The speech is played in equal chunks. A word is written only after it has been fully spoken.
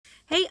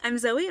Hey, I'm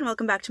Zoe and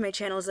welcome back to my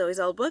channel, Zoe's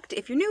All Booked.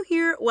 If you're new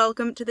here,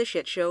 welcome to the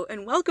shit show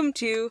and welcome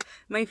to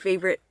my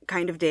favorite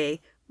kind of day.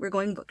 We're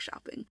going book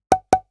shopping.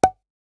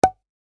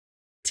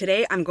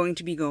 Today I'm going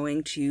to be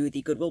going to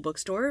the Goodwill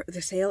bookstore.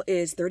 The sale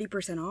is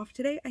 30% off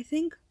today, I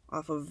think,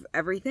 off of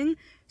everything.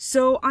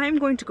 So I'm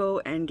going to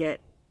go and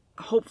get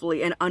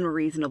hopefully an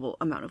unreasonable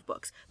amount of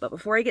books. But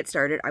before I get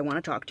started, I want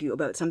to talk to you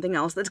about something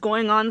else that's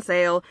going on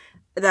sale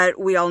that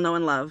we all know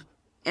and love,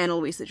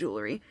 Luisa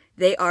Jewelry.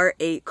 They are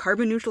a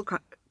carbon neutral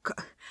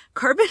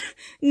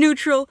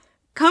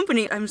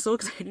company. I'm so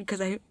excited because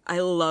I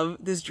love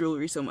this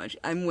jewelry so much.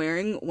 I'm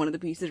wearing one of the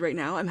pieces right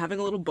now. I'm having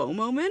a little bow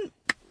moment.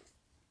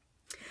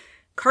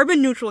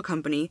 Carbon neutral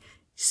company,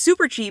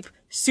 super cheap,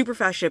 super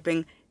fast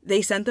shipping.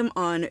 They sent them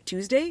on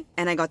Tuesday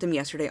and I got them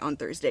yesterday on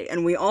Thursday.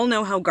 And we all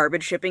know how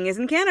garbage shipping is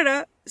in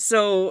Canada.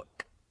 So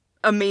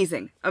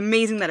amazing.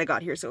 Amazing that I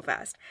got here so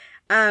fast.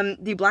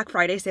 The Black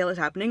Friday sale is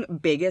happening.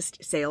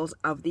 Biggest sales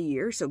of the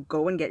year. So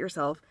go and get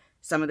yourself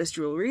some of this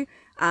jewelry.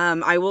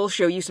 I will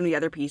show you some of the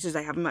other pieces.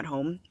 I have them at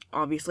home.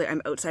 Obviously,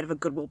 I'm outside of a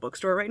Goodwill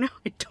bookstore right now.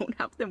 I don't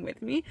have them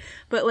with me.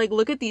 But like,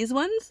 look at these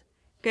ones.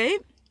 Okay?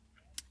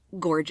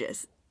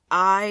 Gorgeous.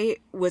 I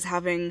was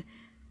having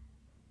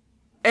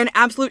an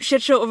absolute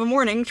shit show of a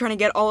morning trying to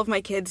get all of my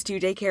kids to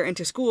daycare and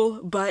to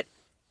school, but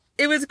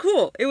it was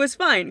cool. It was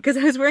fine because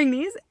I was wearing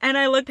these and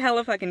I looked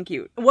hella fucking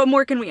cute. What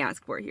more can we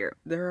ask for here?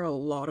 There are a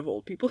lot of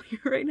old people here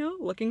right now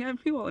looking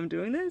at me while I'm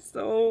doing this,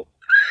 so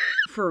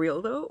for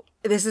real though,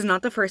 this is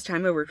not the first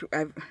time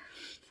I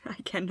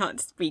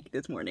cannot speak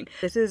this morning.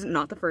 This is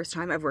not the first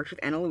time I've worked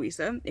with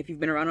Luisa. If you've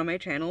been around on my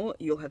channel,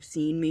 you'll have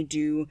seen me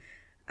do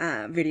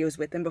videos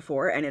with them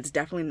before, and it's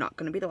definitely not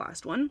going to be the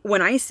last one.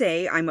 When I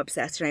say I'm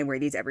obsessed and I wear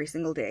these every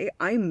single day,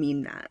 I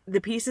mean that.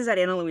 The pieces at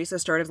Luisa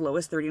start as low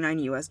as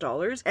 $39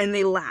 US, and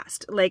they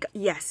last. Like,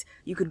 yes,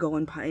 you could go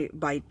and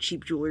buy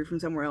cheap jewelry from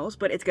somewhere else,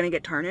 but it's going to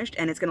get tarnished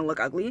and it's going to look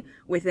ugly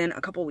within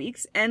a couple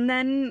weeks, and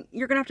then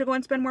you're going to have to go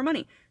and spend more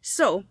money.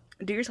 So,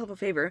 do yourself a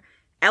favor.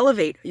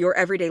 Elevate your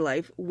everyday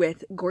life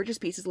with gorgeous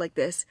pieces like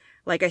this.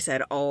 Like I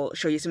said, I'll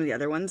show you some of the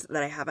other ones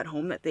that I have at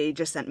home that they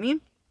just sent me.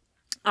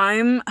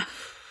 I'm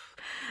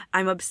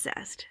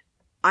obsessed.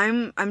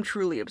 I'm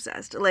truly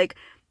obsessed. Like,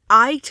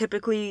 I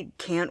typically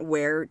can't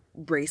wear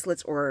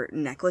bracelets or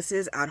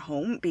necklaces at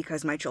home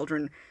because my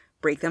children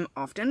break them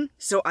often.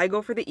 So I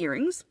go for the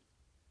earrings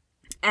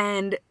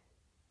and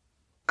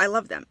I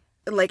love them.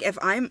 Like, if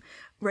I'm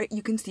right,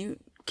 you can see,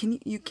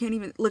 you can't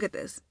even look at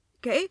this.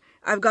 Okay?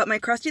 I've got my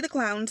Krusty the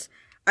Clowns.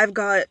 I've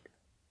got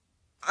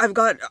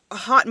a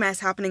hot mess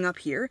happening up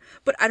here,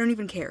 but I don't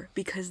even care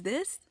because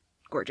this,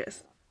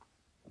 gorgeous.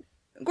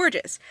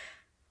 Gorgeous.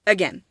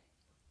 Again,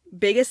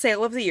 biggest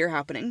sale of the year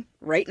happening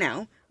right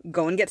now.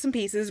 Go and get some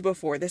pieces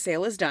before the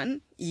sale is done.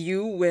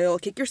 You will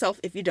kick yourself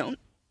if you don't,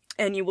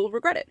 and you will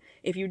regret it.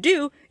 If you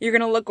do, you're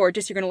going to look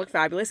gorgeous, you're going to look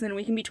fabulous, and then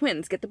we can be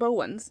twins. Get the bow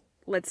ones.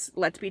 Let's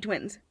be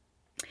twins.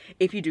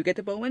 If you do get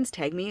the bow ones,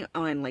 tag me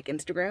on like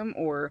Instagram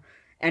or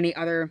any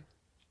other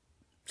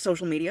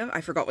social media.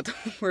 I forgot what the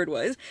word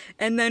was.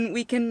 And then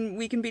we can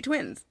be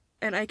twins,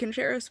 and I can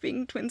share us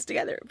being twins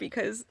together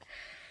because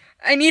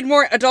I need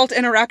more adult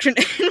interaction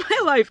in my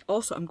life.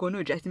 Also, I'm going to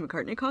a Jesse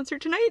McCartney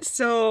concert tonight,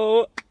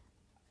 so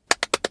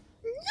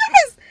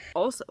yes!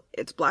 Also,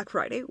 it's Black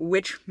Friday,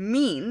 which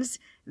means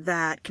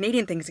that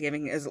Canadian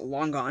Thanksgiving is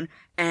long gone,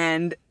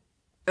 and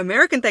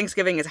American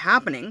Thanksgiving is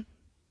happening.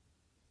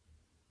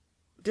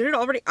 Did it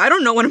already? I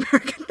don't know what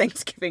American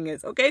Thanksgiving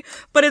is, okay?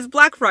 But it's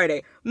Black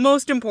Friday,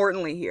 most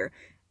importantly here.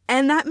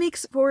 And that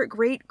makes for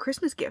great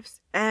Christmas gifts.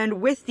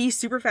 And with these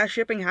super fast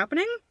shipping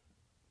happening,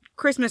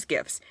 Christmas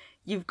gifts.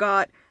 You've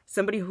got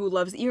somebody who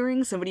loves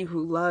earrings, somebody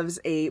who loves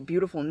a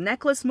beautiful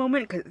necklace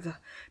moment, because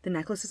the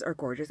necklaces are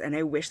gorgeous, and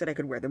I wish that I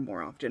could wear them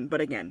more often. But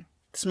again,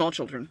 small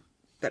children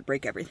that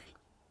break everything.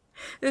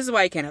 This is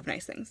why I can't have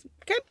nice things.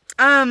 Okay?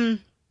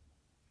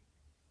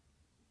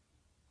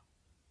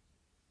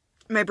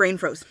 My brain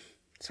froze.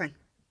 It's fine.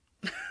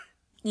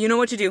 You know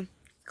what to do.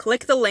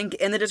 Click the link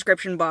in the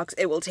description box.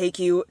 It will take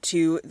you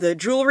to the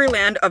jewelry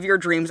land of your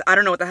dreams. I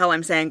don't know what the hell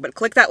I'm saying, but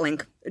click that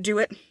link. Do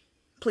it.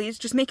 Please,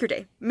 just make your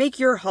day. Make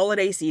your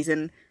holiday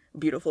season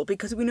beautiful,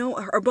 because we know,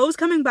 are bows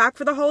coming back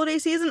for the holiday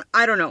season?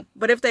 I don't know,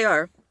 but if they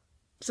are,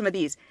 some of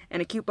these,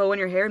 and a cute bow in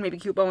your hair, and maybe a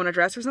cute bow on a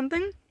dress or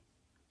something.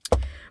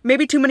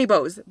 Maybe too many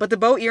bows, but the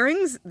bow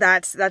earrings,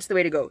 that's the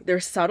way to go. They're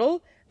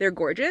subtle, they're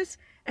gorgeous,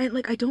 and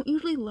like, I don't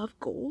usually love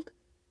gold,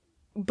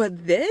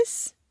 but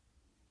this,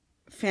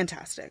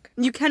 fantastic.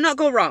 You cannot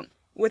go wrong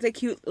with a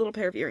cute little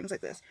pair of earrings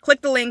like this.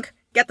 Click the link,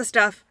 get the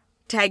stuff,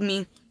 tag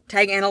me,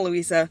 tag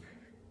Luisa.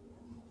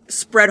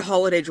 Spread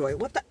holiday joy.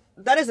 What the?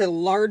 That is a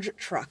large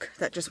truck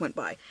that just went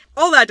by.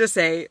 All that to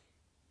say,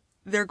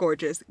 they're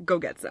gorgeous. Go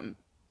get some.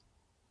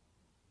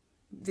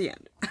 The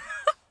end.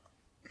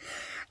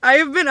 I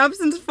have been up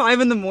since 5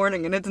 in the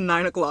morning and it's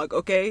 9 o'clock,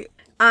 okay?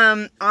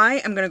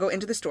 I am gonna go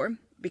into the store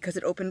because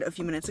it opened a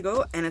few minutes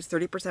ago and it's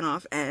 30%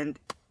 off, and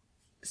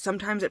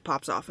sometimes it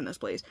pops off in this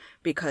place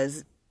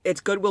because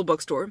it's Goodwill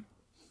bookstore.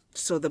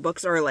 So the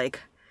books are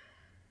like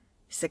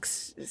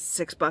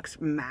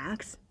 $6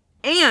 max.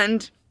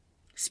 And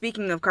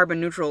speaking of carbon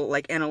neutral,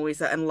 like Anna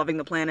Luisa, and loving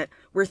the planet,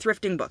 we're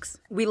thrifting books.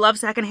 We love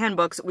secondhand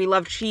books. We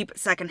love cheap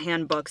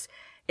secondhand books,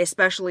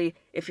 especially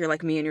if you're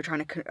like me and you're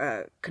trying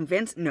to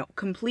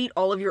complete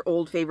all of your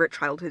old favorite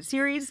childhood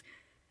series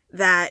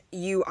that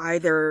you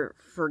either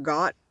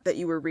forgot that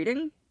you were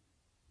reading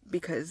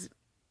because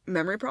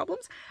memory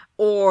problems,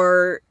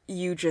 or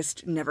you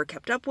just never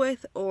kept up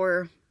with,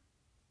 or,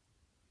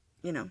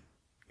 you know,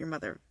 your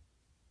mother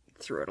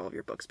threw out all of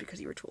your books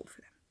because you were too old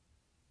for them.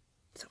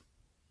 So,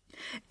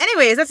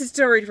 anyways, that's a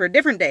story for a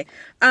different day.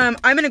 I'm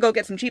gonna go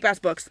get some cheap-ass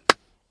books.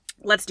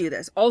 Let's do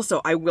this.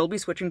 Also, I will be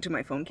switching to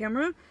my phone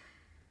camera.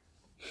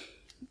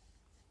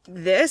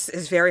 This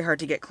is very hard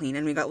to get clean,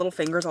 and we got little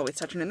fingers always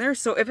touching in there,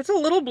 so if it's a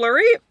little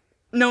blurry,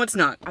 no, it's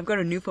not. I've got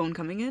a new phone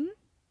coming in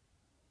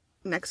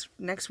next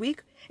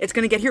week. It's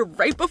gonna get here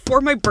right before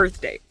my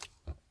birthday.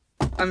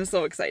 I'm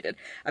so excited.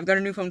 I've got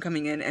a new phone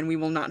coming in, and we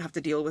will not have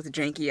to deal with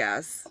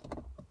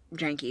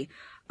janky.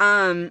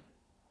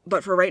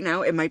 But for right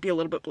now, it might be a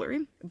little bit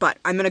blurry. But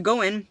I'm gonna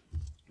go in.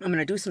 I'm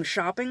gonna do some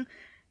shopping.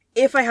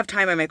 If I have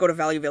time, I might go to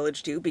Value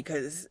Village too,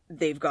 because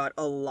they've got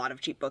a lot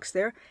of cheap books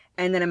there.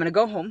 And then I'm gonna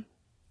go home.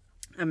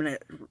 I'm gonna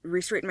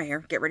re-straighten my hair,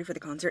 get ready for the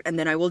concert, and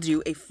then I will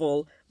do a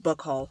full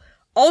book haul.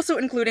 Also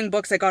including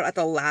books I got at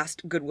the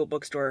last Goodwill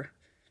bookstore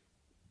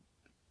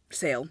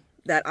sale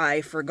that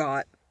I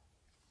forgot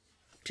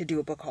to do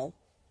a book haul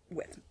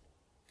with.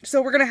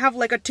 So we're gonna have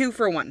like a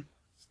 2-for-1.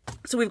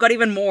 So we've got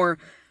even more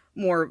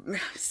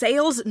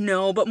sales?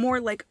 No, but more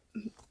like,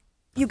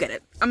 you get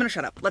it. I'm gonna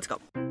shut up. Let's go.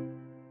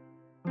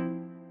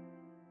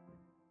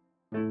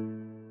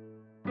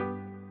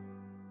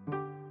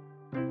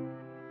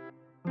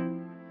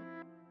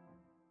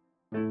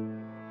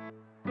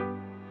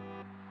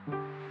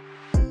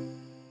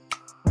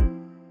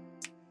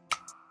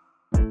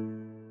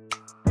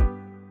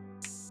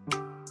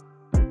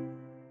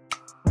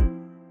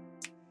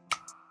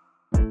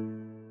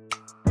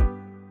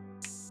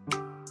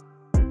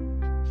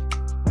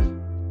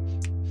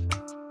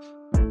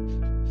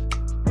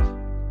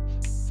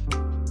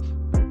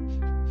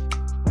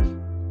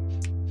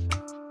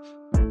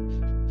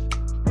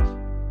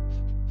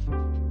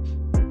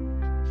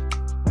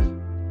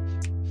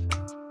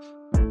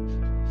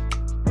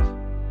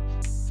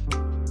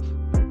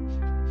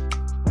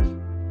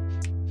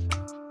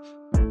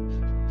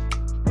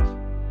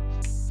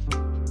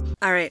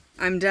 Alright,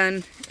 I'm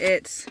done.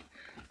 It's...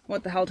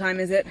 what the hell time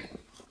is it?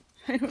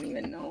 I don't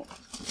even know.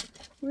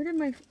 Where did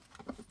my...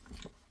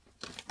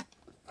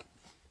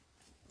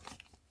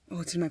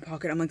 oh, it's in my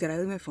pocket. I'm like, did I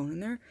leave my phone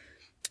in there?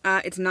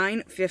 It's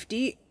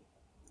 9:50.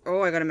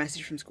 Oh, I got a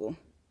message from school.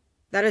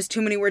 That is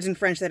too many words in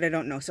French that I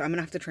don't know, so I'm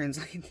gonna have to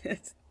translate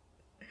this.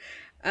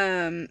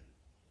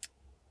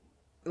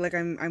 Like,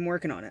 I'm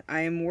working on it.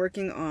 I am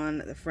working on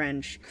the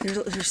French.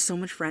 There's so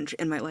much French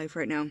in my life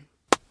right now.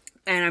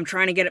 And I'm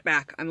trying to get it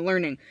back. I'm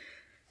learning.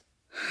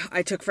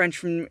 I took French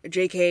from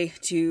JK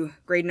to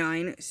grade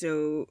 9,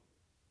 so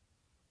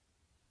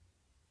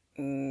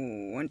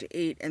 1 to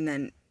 8, and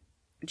then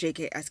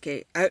JK,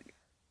 SK.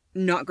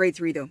 Not grade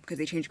 3 though, because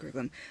they changed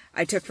curriculum.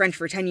 I took French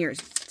for 10 years,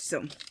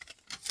 so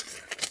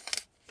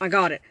I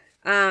got it.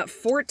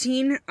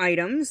 14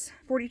 items,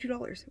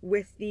 $42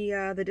 with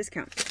the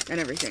discount and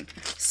everything.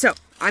 So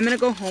I'm gonna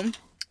go home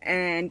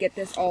and get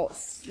this all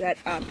set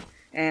up,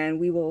 and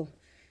we will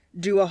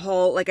do a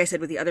haul, like I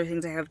said, with the other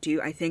things I have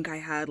too. I think I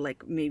had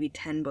like maybe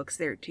 10 books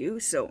there too,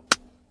 so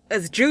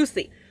it's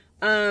juicy.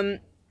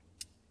 My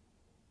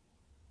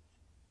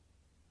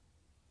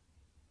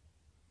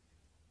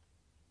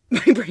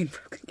brain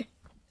broke again.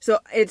 So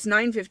it's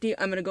 9:50.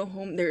 I'm gonna go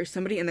home. There's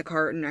somebody in the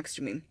car next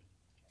to me.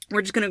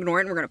 We're just gonna ignore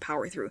it and we're gonna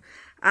power through.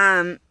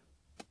 Well,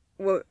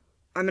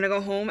 I'm gonna go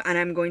home and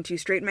I'm going to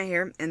straighten my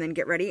hair and then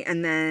get ready,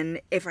 and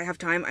then if I have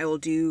time I will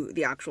do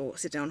the actual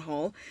sit down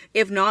haul.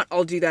 If not,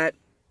 I'll do that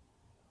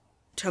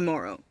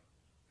tomorrow.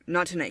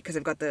 Not tonight, because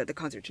I've got the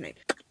concert tonight.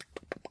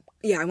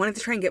 Yeah, I wanted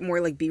to try and get more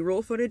like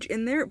B-roll footage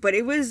in there, but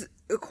it was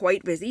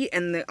quite busy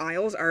and the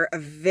aisles are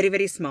very,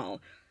 very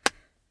small.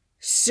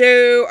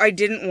 So I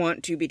didn't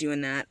want to be doing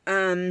that.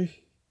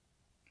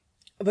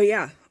 But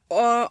yeah,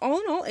 all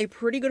in all, a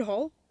pretty good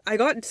haul. I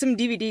got some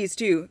DVDs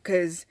too,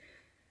 because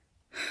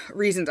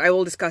reasons. I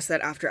will discuss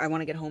that after I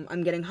want to get home.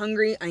 I'm getting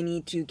hungry. I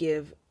need to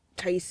give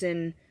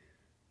Tyson...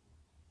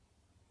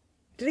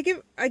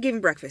 I gave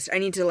him breakfast. I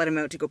need to let him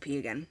out to go pee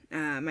again.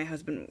 My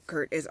husband,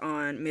 Kurt, is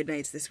on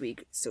midnights this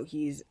week, so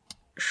he's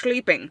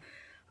sleeping.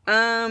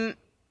 Let's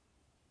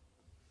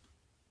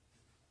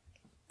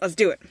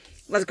do it.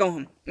 Let's go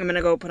home. I'm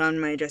gonna go put on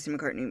my Jesse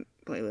McCartney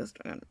playlist.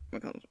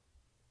 Because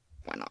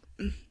why not?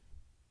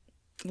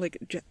 Like,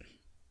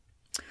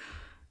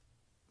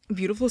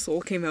 Beautiful Soul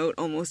came out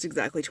almost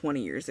exactly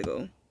 20 years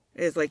ago.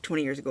 It's like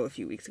 20 years ago, a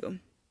few weeks ago.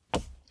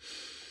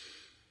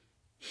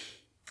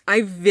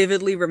 I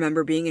vividly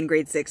remember being in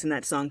grade 6 and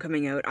that song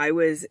coming out. I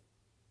was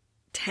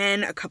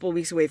 10, a couple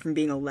weeks away from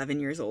being 11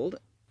 years old,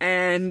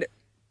 and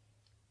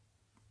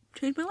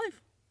changed my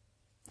life.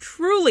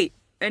 Truly.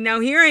 And now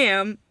here I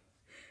am,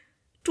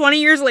 20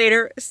 years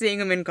later, seeing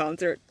him in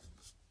concert.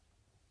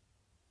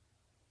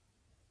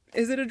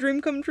 Is it a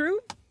dream come true?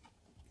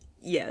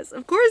 Yes,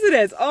 of course it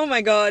is. Oh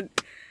my god.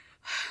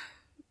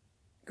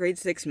 Grade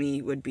 6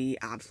 me would be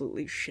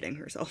absolutely shitting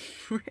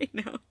herself right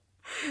now.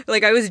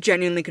 Like, I was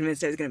genuinely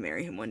convinced I was going to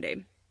marry him one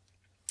day.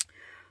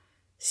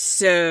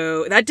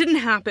 So, that didn't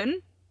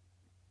happen.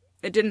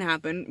 It didn't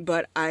happen,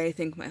 but I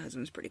think my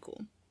husband's pretty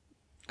cool.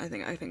 I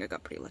think I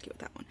got pretty lucky with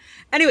that one.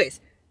 Anyways,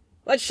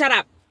 let's shut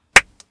up.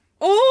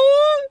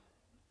 Oh!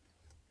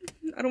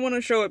 I don't want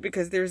to show it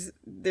because there's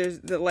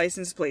the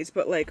license plates,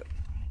 but like,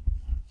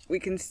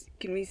 can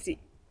we see?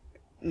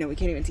 No, we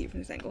can't even see it from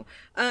this angle.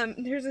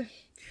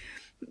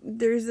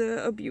 There's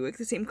a Buick,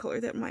 the same color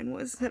that mine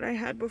was, that I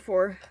had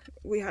before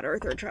we had our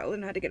third child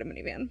and had to get a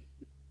minivan.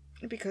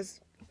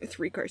 Because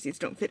 3 car seats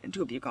don't fit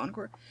into a Buick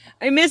Encore.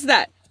 I miss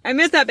that! I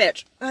miss that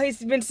bitch!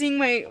 I've been seeing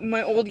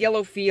my old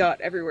yellow Fiat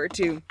everywhere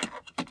too.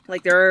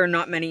 Like, there are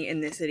not many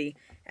in this city,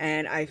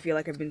 and I feel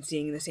like I've been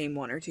seeing the same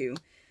 1 or 2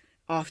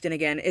 often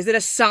again. Is it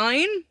a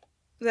sign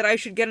that I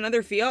should get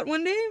another Fiat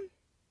one day?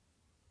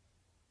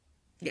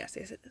 Yes,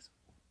 it is.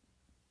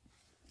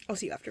 I'll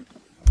see you after.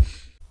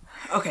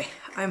 Okay,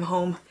 I'm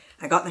home.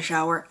 I got in the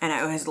shower and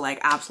I was like,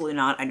 absolutely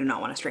not. I do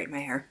not want to straighten my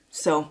hair.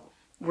 So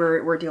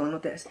we're dealing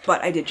with this.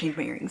 But I did change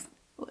my earrings.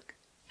 Look,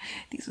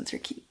 these ones are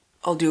cute.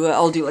 I'll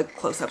do like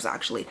close-ups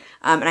actually.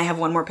 And I have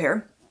one more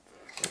pair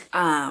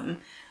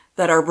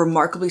that are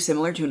remarkably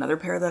similar to another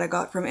pair that I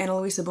got from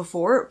Luisa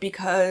before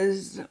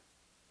because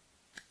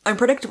I'm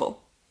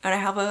predictable and I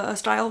have a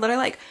style that I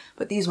like.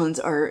 But these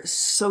ones are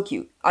so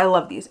cute. I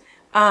love these.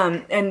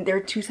 And they're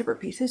 2 separate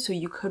pieces, so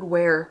you could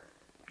wear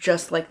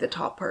just like the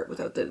top part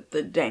without the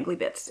dangly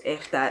bits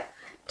if that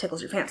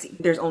tickles your fancy.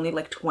 There's only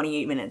like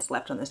 28 minutes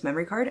left on this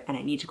memory card and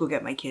I need to go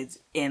get my kids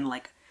in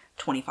like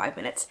 25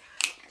 minutes.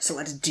 So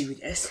let's do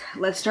this.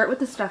 Let's start with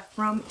the stuff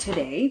from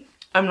today.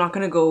 I'm not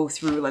gonna go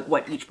through like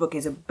what each book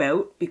is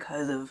about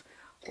because of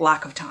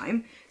lack of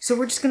time. So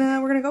we're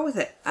gonna go with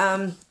it.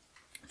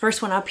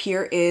 First one up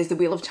here is The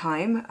Wheel of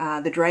Time,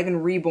 The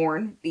Dragon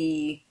Reborn,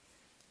 the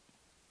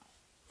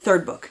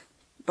 3rd book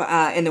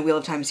in the Wheel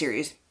of Time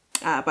series.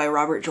 By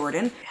Robert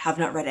Jordan. Have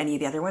not read any of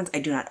the other ones. I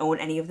do not own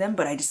any of them,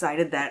 but I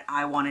decided that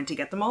I wanted to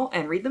get them all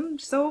and read them,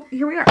 so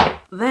here we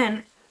are.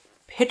 Then,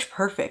 Pitch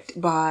Perfect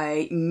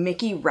by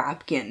Mickey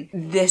Rapkin.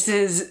 This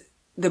is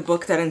the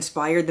book that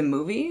inspired the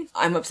movie.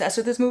 I'm obsessed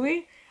with this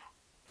movie,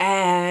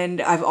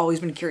 and I've always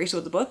been curious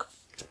about the book,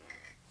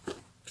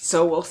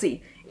 so we'll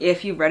see.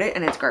 If you've read it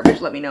and it's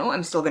garbage, let me know.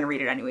 I'm still gonna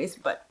read it anyways,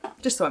 but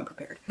just so I'm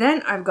prepared.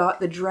 Then I've got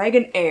The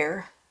Dragon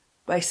Heir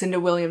by Cinda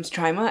Williams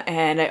Chima,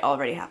 and I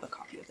already have a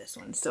copy of this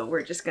one, so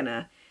we're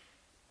gonna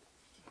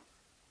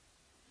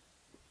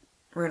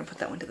put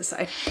that one to the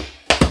side.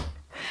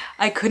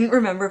 I couldn't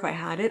remember if I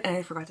had it, and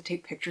I forgot to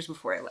take pictures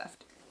before I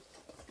left.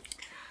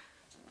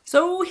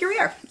 So here we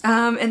are.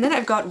 And then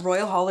I've got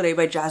Royal Holiday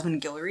by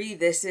Jasmine Guillory.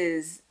 This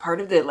is part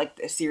of the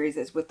series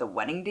that's with the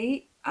wedding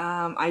date.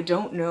 I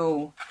don't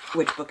know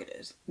which book it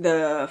is.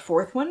 The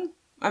 4th one,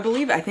 I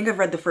believe. I think I've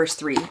read the first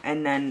 3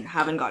 and then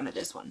haven't gotten to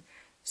this one.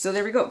 So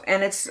there we go.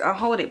 And it's a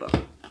holiday book.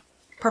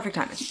 Perfect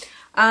timing.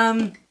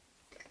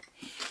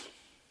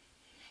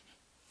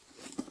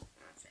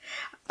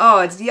 Oh,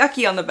 it's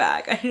yucky on the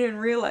back. I didn't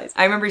realize.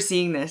 I remember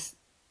seeing this.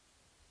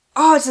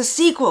 Oh, it's a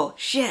sequel.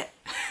 Shit.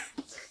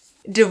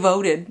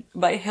 Devoted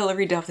by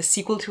Hilary Duff, the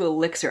sequel to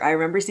Elixir. I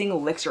remember seeing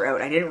Elixir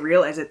out. I didn't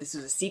realize that this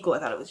was a sequel. I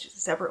thought it was just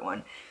a separate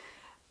one.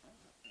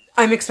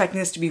 I'm expecting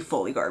this to be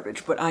fully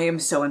garbage, but I am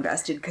so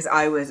invested because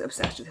I was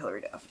obsessed with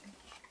Hilary Duff.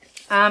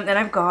 Then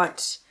I've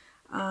got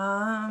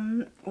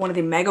one of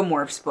the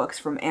Megamorphs books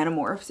from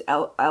Animorphs,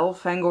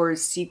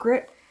 Elfangor's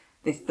Secret,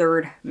 the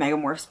 3rd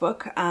Megamorphs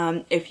book.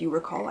 If you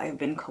recall, I have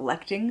been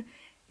collecting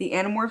the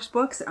Animorphs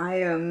books. I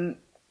am,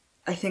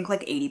 I think,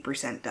 like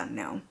 80% done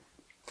now.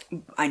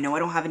 I know I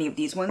don't have any of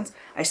these ones.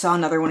 I saw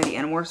another one of the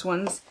Animorphs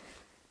ones.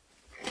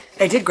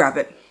 I did grab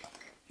it.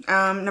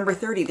 Number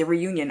 30, The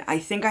Reunion. I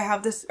think I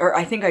have this, or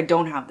I think I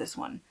don't have this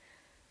one.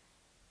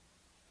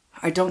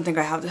 I don't think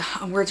I have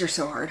the words are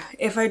so hard.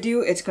 If I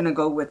do, it's gonna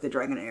go with The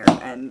Dragon Heir,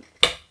 and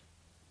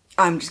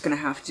I'm just gonna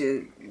have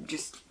to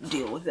just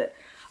deal with it.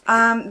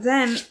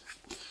 Then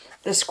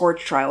The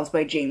Scorched Trials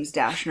by James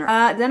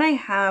Dashner. Then I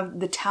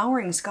have The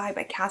Towering Sky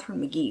by Catherine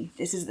McGee.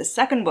 This is the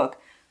 2nd book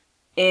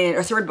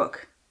or 3rd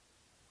book.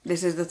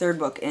 This is the 3rd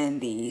book in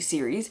the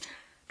series.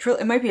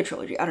 It might be a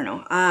trilogy. I don't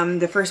know.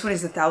 The first one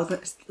is the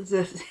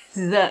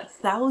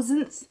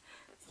thousandth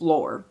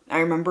floor. I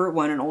remember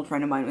when an old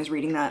friend of mine was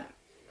reading that,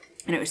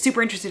 and I was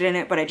super interested in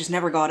it, but I just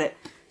never got it.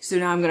 So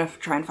now I'm gonna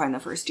try and find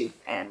the first 2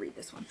 and read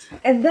this one.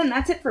 And then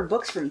that's it for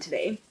books from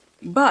today.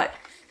 But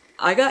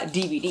I got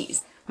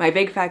DVDs. My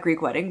Big Fat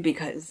Greek Wedding,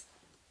 because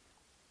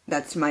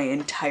that's my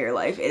entire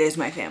life. It is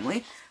my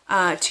family.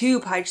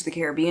 2 Pirates of the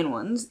Caribbean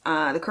ones.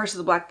 The Curse of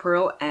the Black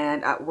Pearl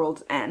and At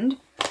World's End.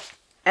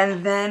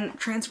 And then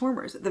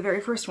Transformers, the very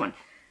first one.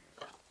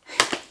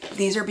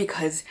 These are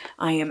because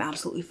I am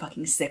absolutely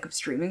fucking sick of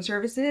streaming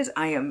services.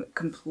 I am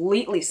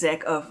completely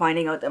sick of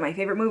finding out that my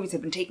favorite movies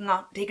have been taken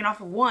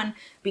off of one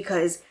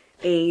because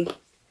a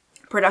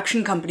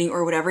production company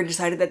or whatever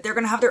decided that they're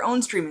going to have their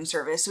own streaming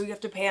service. So you have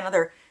to pay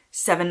another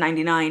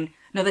 $7.99.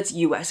 No, that's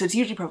US, so it's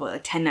usually probably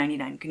like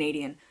 $10.99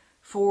 Canadian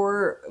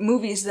for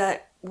movies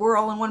that were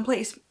all in one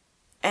place.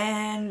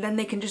 And then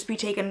they can just be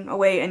taken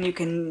away and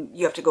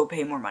you have to go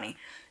pay more money.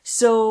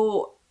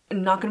 So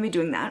I'm not going to be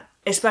doing that,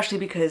 especially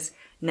because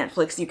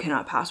Netflix, you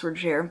cannot password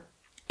share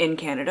in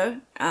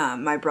Canada.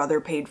 My brother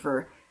paid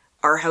for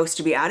our house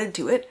to be added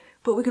to it,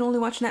 but we can only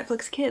watch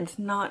Netflix Kids,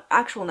 not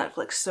actual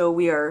Netflix. So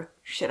we are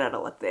shit out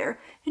of luck there.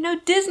 And now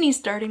Disney's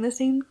starting the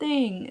same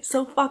thing.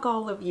 So fuck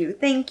all of you.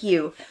 Thank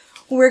you.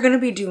 We're going to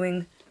be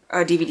doing a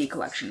DVD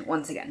collection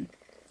once again.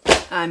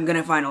 I'm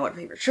gonna find all our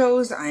favorite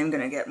shows, I'm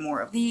gonna get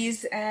more of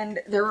these, and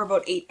there were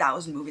about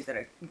 8,000 movies that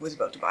I was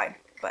about to buy,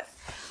 but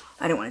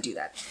I didn't want to do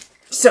that.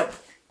 So,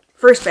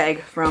 first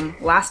bag from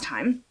last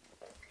time,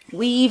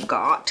 we've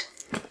got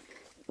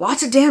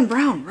lots of Dan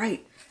Brown,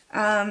 right.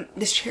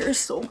 This chair is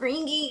so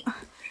gringy.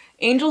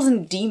 Angels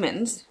and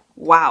Demons,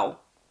 wow.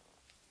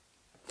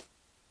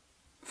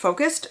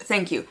 Focused?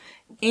 Thank you.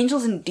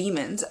 Angels and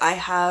Demons, I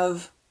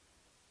have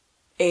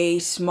a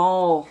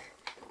small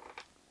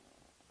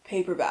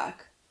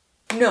paperback.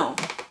 No,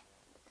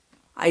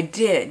 I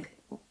did,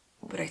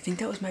 but I think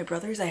that was my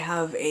brother's. I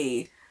have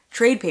a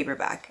trade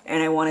paperback,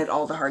 and I wanted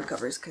all the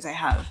hardcovers because I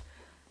have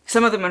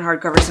some of them in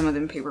hardcover, some of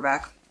them in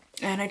paperback,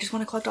 and I just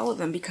want to collect all of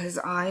them because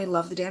I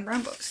love the Dan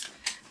Brown books.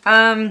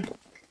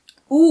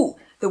 Ooh,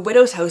 The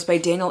Widow's House by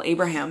Daniel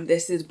Abraham.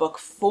 This is book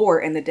 4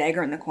 in the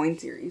Dagger and the Coin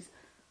series.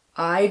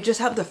 I just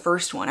have the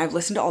first one. I've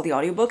listened to all the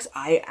audiobooks.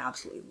 I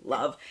absolutely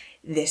love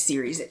this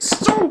series. It's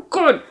so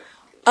good.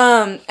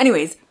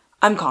 Anyways,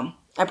 I'm calm.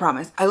 I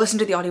promise. I listened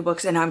to the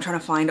audiobooks and now I'm trying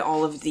to find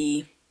all of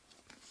the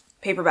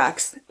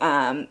paperbacks,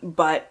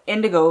 but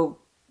Indigo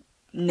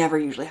never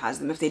usually has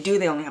them. If they do,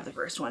 they only have the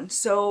first one.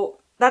 So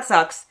that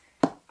sucks.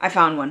 I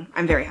found one.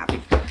 I'm very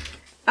happy.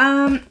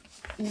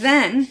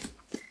 Then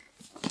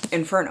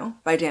Inferno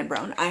by Dan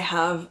Brown. I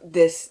have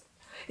this.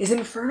 Is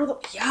Inferno?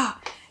 Yeah.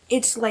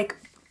 It's like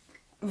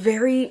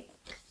very,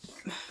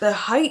 the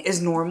height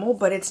is normal,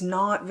 but it's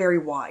not very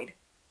wide.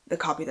 The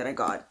copy that I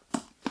got.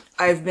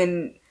 I've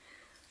been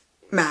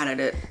mad at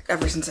it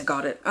ever since I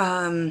got it.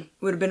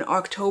 Would have been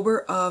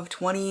October of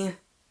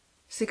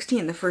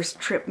 2016, the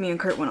first trip me and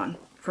Kurt went on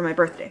for my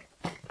birthday.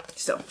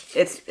 So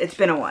it's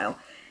been a while.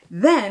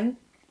 Then,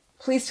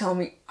 please tell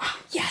me, oh,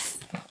 yes,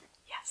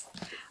 yes.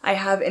 I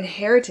have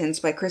Inheritance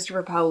by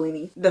Christopher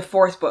Paolini, the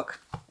 4th book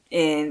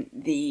in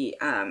the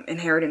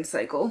Inheritance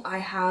cycle. I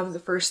have the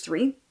first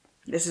 3.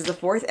 This is the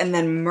 4th, and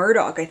then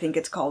Murdoch, I think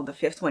it's called, the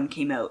 5th one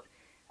came out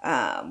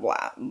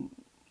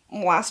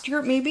last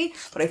year maybe,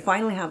 but I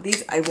finally have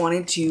these. I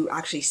wanted to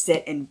actually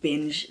sit and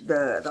binge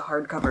the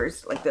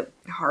hardcovers, like the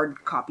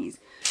hard copies.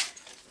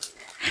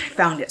 I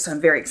found it, so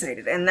I'm very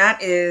excited. And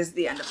that is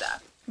the end of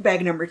that.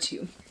 Bag number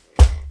 2.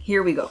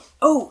 Here we go.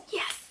 Oh,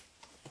 yes!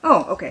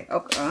 Oh, okay.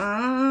 Okay.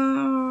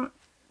 Are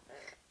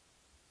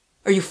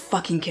you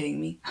fucking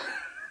kidding me?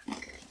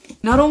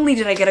 Not only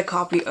did I get a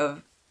copy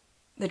of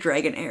The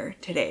Dragon Heir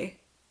today,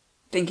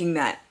 thinking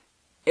that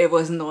it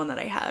wasn't the one that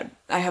I had.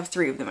 I have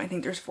 3 of them. I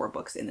think there's 4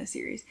 books in this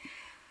series.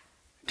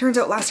 Turns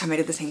out last time I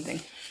did the same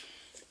thing.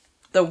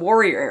 The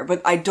Warrior Heir,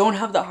 but I don't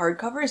have the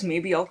hardcovers.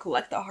 Maybe I'll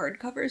collect the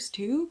hardcovers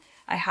too.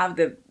 I have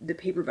the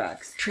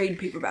paperbacks, trade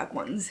paperback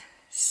ones.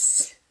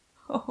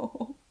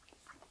 So...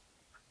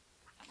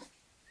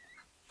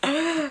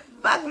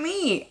 fuck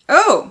me.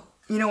 Oh,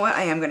 you know what?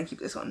 I am going to keep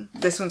this one.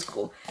 This one's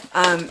cool.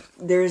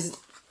 There's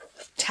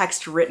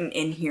text written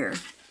in here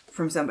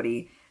from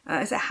somebody.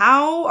 It said,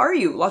 how are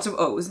you? Lots of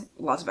O's.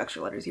 Lots of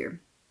extra letters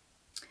here.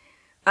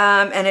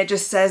 And it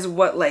just says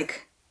what,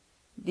 like,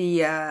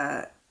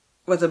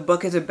 what the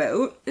book is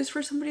about is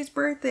for somebody's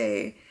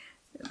birthday.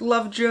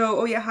 Love, Joe.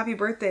 Oh yeah, happy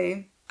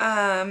birthday.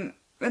 And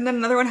then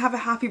another one, have a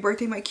happy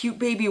birthday, my cute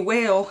baby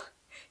whale.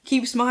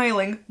 Keep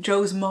smiling,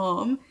 Joe's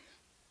mom.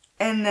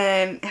 And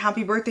then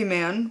happy birthday,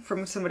 man,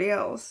 from somebody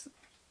else.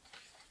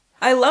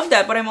 I love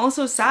that, but I'm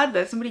also sad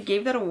that somebody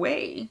gave that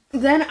away.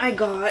 Then I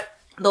got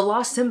The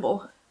Lost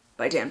Symbol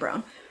by Dan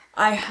Brown.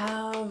 I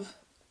have...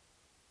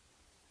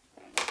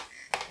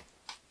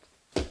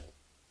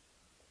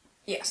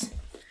 yes.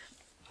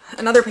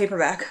 Another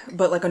paperback,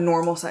 but like a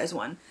normal size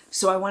one.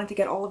 So I wanted to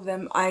get all of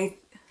them. I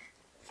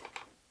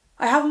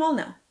have them all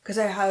now. Because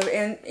I have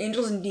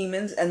Angels and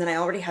Demons, and then I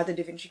already had the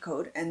Da Vinci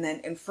Code, and then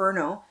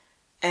Inferno,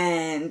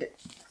 and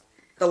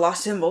The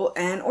Lost Symbol,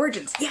 and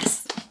Origins.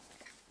 Yes!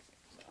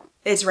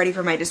 It's ready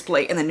for my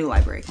display in the new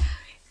library.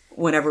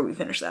 Whenever we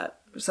finish that.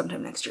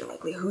 Sometime next year,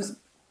 likely. Who's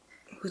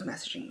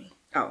messaging me?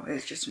 Oh,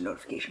 it's just a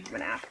notification from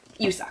an app.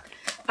 You suck.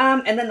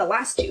 And then the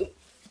last 2.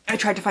 I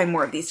tried to find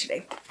more of these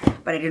today,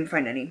 but I didn't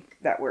find any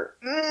that were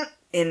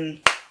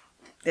in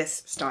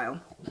this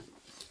style.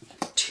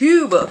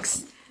 2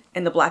 books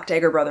in the Black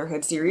Dagger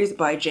Brotherhood series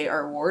by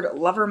J.R. Ward,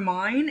 Lover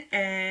Mine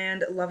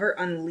and Lover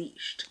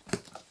Unleashed.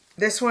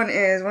 This one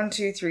is 1,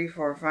 2, 3,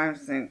 4, 5,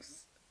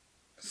 6,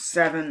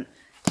 7.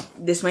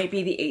 This might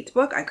be the 8th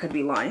book. I could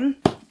be lying.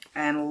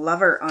 And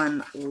Lover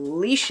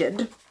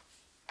Unleashed.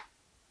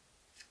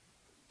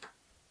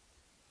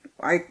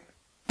 I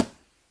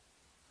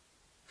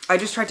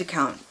just tried to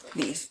count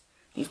these.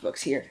 these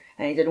books here.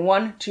 And I did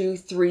 1, 2,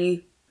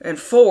 3, and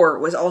 4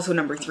 was also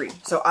number 3.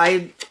 So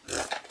I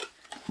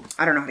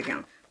don't know how to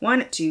count.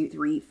 1, 2,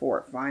 3,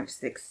 4, 5,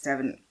 6,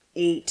 7,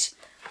 8.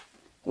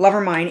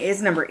 Lover Mine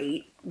is number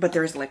 8, but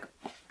there's like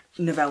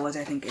novellas,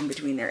 I think, in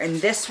between there. And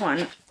this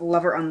one,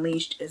 Lover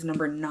Unleashed, is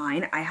number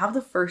 9. I have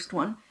the first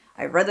one.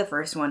 I've read the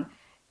first one.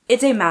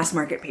 It's a mass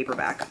market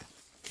paperback.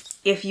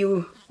 If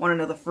you want to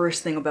know the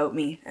first thing about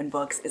me and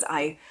books is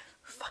I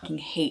fucking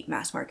hate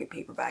mass market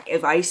paperback.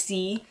 If I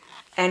see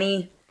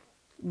any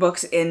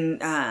books in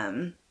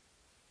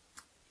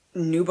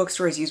new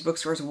bookstores, used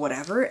bookstores,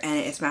 whatever, and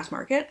it's mass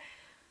market,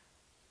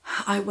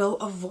 I will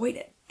avoid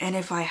it. And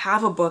if I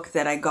have a book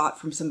that I got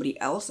from somebody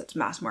else that's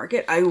mass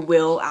market, I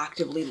will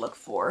actively look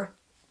for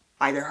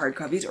either hard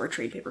copies or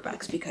trade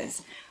paperbacks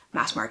because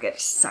mass market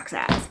sucks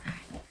ass.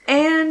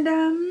 And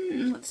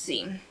let's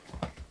see.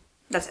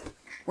 That's it.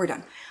 We're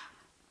done.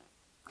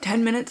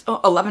 10 minutes,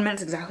 11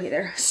 minutes exactly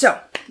there. So,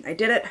 I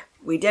did it.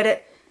 We did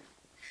it.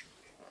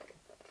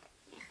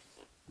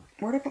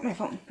 Where did I put my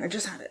phone? I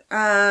just had it.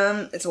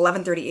 It's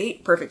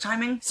 11:38, perfect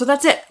timing. So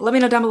that's it. Let me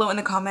know down below in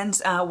the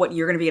comments what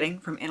you're gonna be getting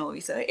from Ana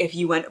Luisa. If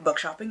you went book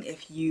shopping,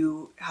 if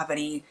you have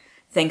any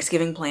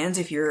Thanksgiving plans,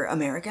 if you're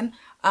American.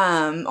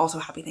 Also,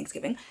 happy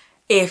Thanksgiving.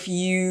 If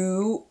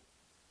you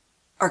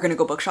are gonna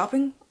go book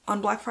shopping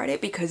on Black Friday,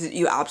 because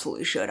you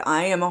absolutely should.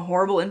 I am a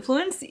horrible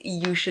influence.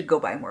 You should go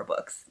buy more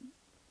books.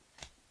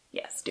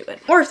 Yes, do it.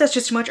 Or if that's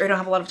just too much or I don't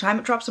have a lot of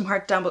time, drop some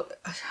hearts down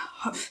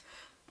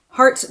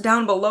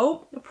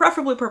below,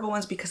 preferably purple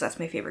ones because that's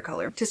my favorite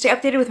color. To stay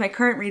updated with my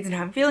current reads and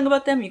how I'm feeling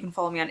about them, you can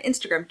follow me on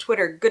Instagram,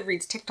 Twitter,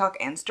 Goodreads, TikTok,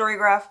 and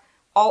Storygraph,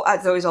 all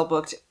at Zoe's All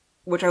Booked,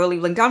 which I will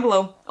leave linked down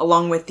below,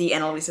 along with the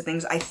Ana Luisa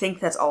things. I think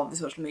that's all of the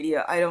social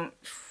media.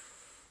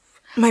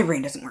 My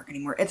brain doesn't work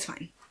anymore. It's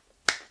fine.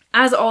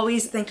 As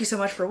always, thank you so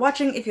much for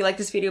watching. If you like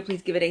this video,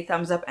 please give it a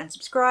thumbs up and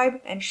subscribe,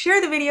 and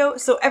share the video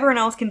so everyone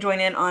else can join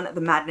in on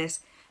the madness,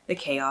 the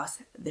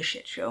chaos, the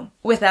shit show.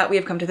 With that, we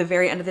have come to the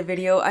very end of the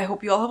video. I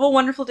hope you all have a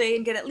wonderful day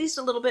and get at least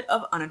a little bit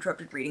of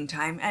uninterrupted reading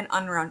time and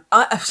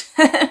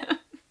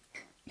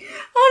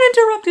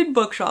uninterrupted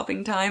book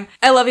shopping time.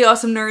 I love you,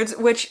 awesome nerds,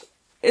 which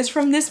is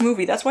from this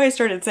movie. That's why I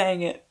started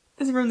saying it.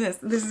 This is from this.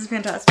 This is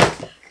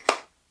fantastic.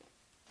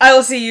 I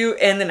will see you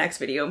in the next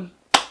video,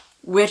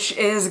 which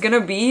is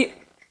gonna be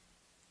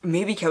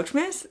maybe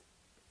Couchmas?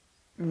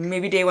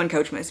 Maybe day 1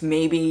 Couchmas.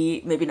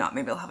 Maybe not.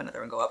 Maybe I'll have another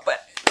one go up, but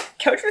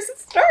Couchmas is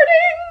starting!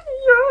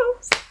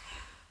 Yes!